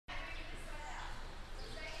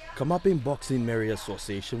Kamapim Boxing Meri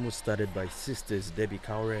Association was started by sisters Debbie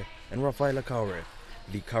Kaure and Rafaela Kaure.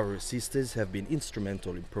 The Kaure sisters have been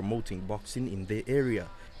instrumental in promoting boxing in their area.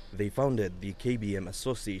 They founded the KBM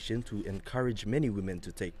Association to encourage many women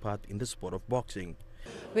to take part in the sport of boxing.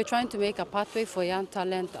 We're trying to make a pathway for young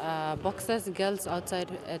talent boxers, girls outside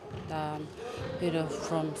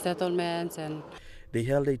from settlements. And They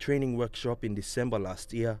held a training workshop in December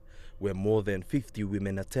last year where more than 50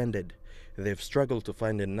 women attended. They've struggled to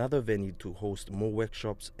find another venue to host more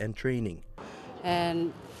workshops and training.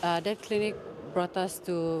 And that clinic brought us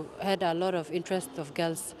to had a lot of interest of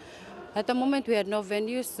girls. At the moment we had no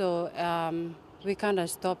venue, so we kind of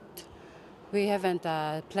stopped. We haven't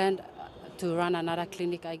planned to run another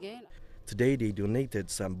clinic again. Today they donated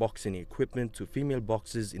some boxing equipment to female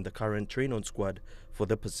boxers in the current train-on squad for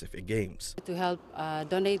the Pacific Games. To help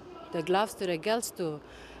donate the gloves to the girls to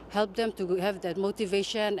help them to have that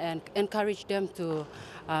motivation and encourage them to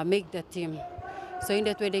make the team. So in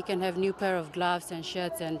that way they can have new pair of gloves and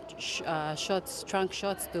shirts and shorts, trunk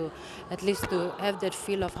shorts to at least to have that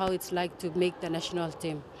feel of how it's like to make the national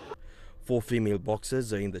team. 4 female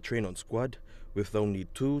boxers are in the train-on squad, with only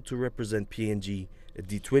 2 to represent PNG at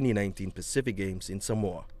the 2019 Pacific Games in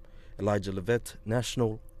Samoa. Elijah Levet,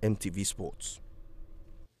 National, EMTV Sports.